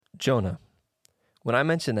Jonah. When I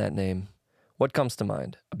mention that name, what comes to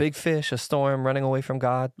mind? A big fish, a storm, running away from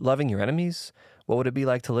God, loving your enemies? What would it be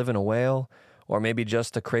like to live in a whale? Or maybe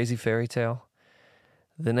just a crazy fairy tale?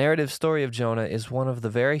 The narrative story of Jonah is one of the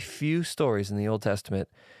very few stories in the Old Testament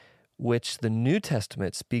which the New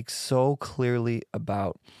Testament speaks so clearly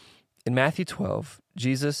about. In Matthew 12,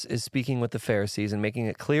 Jesus is speaking with the Pharisees and making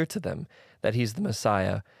it clear to them that he's the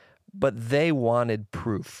Messiah, but they wanted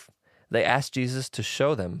proof. They asked Jesus to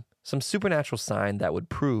show them some supernatural sign that would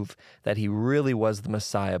prove that he really was the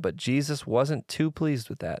Messiah, but Jesus wasn't too pleased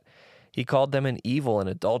with that. He called them an evil and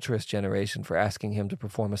adulterous generation for asking him to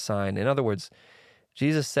perform a sign. In other words,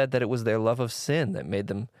 Jesus said that it was their love of sin that made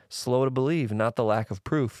them slow to believe, not the lack of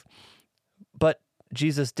proof. But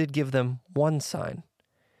Jesus did give them one sign.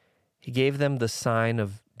 He gave them the sign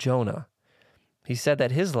of Jonah. He said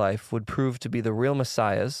that his life would prove to be the real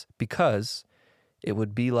Messiah's because it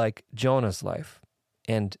would be like Jonah's life,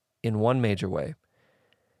 and in one major way,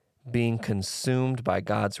 being consumed by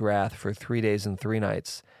God's wrath for 3 days and 3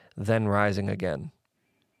 nights, then rising again.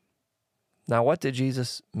 Now, what did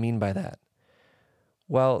Jesus mean by that?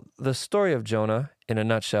 Well, the story of Jonah, in a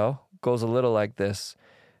nutshell, goes a little like this.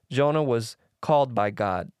 Jonah was called by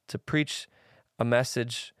God to preach a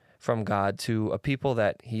message from God to a people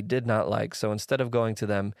that he did not like. So instead of going to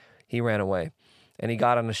them, he ran away. And he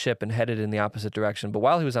got on a ship and headed in the opposite direction. But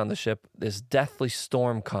while he was on the ship, this deathly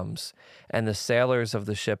storm comes, and the sailors of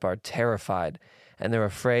the ship are terrified, and they're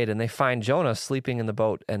afraid, and they find Jonah sleeping in the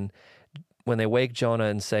boat. And when they wake Jonah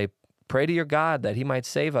and say, "Pray to your God that he might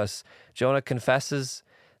save us," Jonah confesses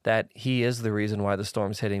that he is the reason why the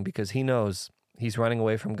storm's hitting, because he knows he's running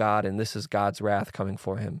away from God, and this is God's wrath coming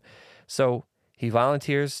for him. So he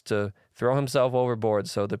volunteers to throw himself overboard.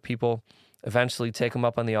 So the people eventually take him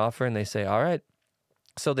up on the offer, and they say, "All right."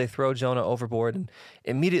 So they throw Jonah overboard, and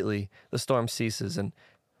immediately the storm ceases, and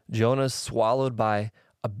Jonah's swallowed by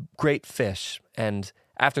a great fish. And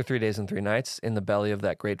after 3 days and 3 nights in the belly of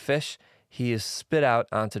that great fish, he is spit out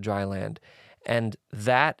onto dry land. And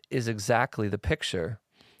that is exactly the picture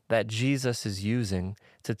that Jesus is using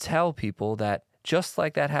to tell people that just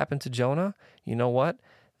like that happened to Jonah, you know what?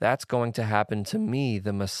 That's going to happen to me,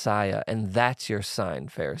 the Messiah, and that's your sign,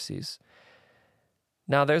 Pharisees.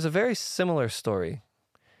 Now, there's a very similar story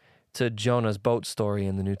to Jonah's boat story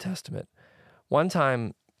in the New Testament. One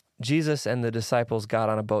time, Jesus and the disciples got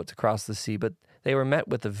on a boat to cross the sea, but they were met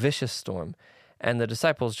with a vicious storm, and the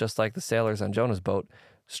disciples, just like the sailors on Jonah's boat,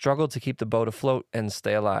 struggled to keep the boat afloat and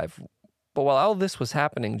stay alive. But while all this was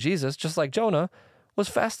happening, Jesus, just like Jonah, was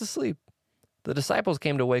fast asleep. The disciples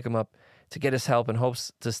came to wake him up to get his help in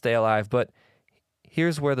hopes to stay alive, but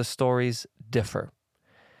here's where the stories differ.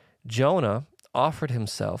 Jonah offered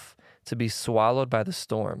himself to be swallowed by the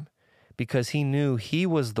storm because he knew he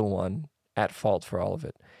was the one at fault for all of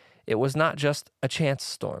it. It was not just a chance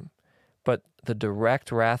storm, but the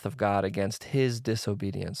direct wrath of God against his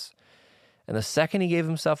disobedience. And the second he gave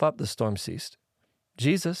himself up, the storm ceased.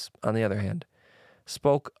 Jesus, on the other hand,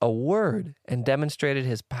 spoke a word and demonstrated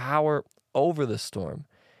his power over the storm.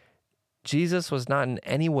 Jesus was not in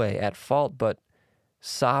any way at fault, but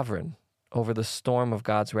sovereign over the storm of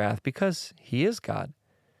God's wrath because he is God.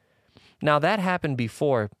 Now, that happened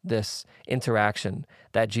before this interaction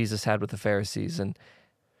that Jesus had with the Pharisees, and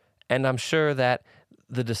I'm sure that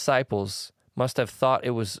the disciples must have thought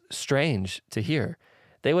it was strange to hear.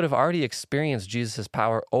 They would have already experienced Jesus'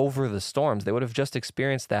 power over the storms. They would have just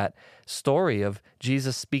experienced that story of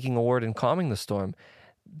Jesus speaking a word and calming the storm.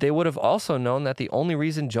 They would have also known that the only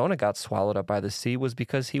reason Jonah got swallowed up by the sea was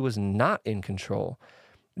because he was not in control.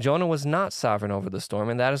 Jonah was not sovereign over the storm,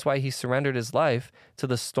 and that is why he surrendered his life to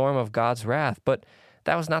the storm of God's wrath. But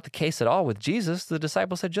that was not the case at all with Jesus. The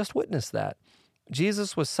disciples had just witnessed that.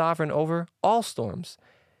 Jesus was sovereign over all storms,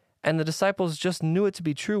 and the disciples just knew it to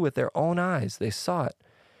be true with their own eyes. They saw it.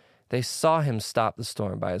 They saw him stop the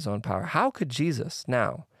storm by his own power. How could Jesus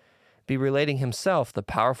now be relating himself, the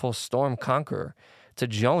powerful storm conqueror, to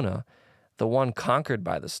Jonah, the one conquered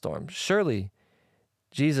by the storm? Surely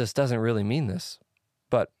Jesus doesn't really mean this.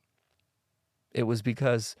 But it was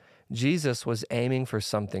because Jesus was aiming for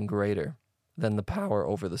something greater than the power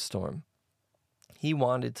over the storm. He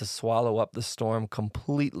wanted to swallow up the storm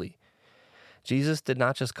completely. Jesus did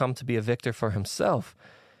not just come to be a victor for himself,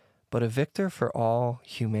 but a victor for all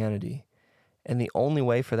humanity. And the only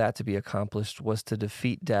way for that to be accomplished was to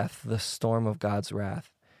defeat death, the storm of God's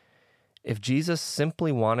wrath. If Jesus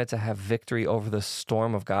simply wanted to have victory over the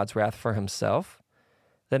storm of God's wrath for himself,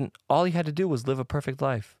 then all he had to do was live a perfect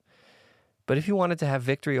life. But if he wanted to have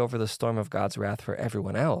victory over the storm of God's wrath for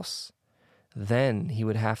everyone else, then he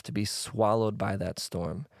would have to be swallowed by that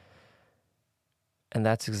storm. And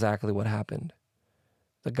that's exactly what happened.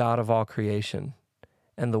 The God of all creation,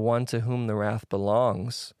 and the one to whom the wrath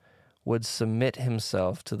belongs, would submit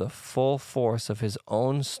himself to the full force of his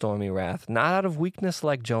own stormy wrath, not out of weakness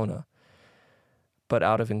like Jonah, but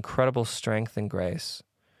out of incredible strength and grace,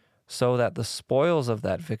 so that the spoils of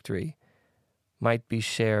that victory might be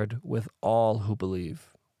shared with all who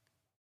believe.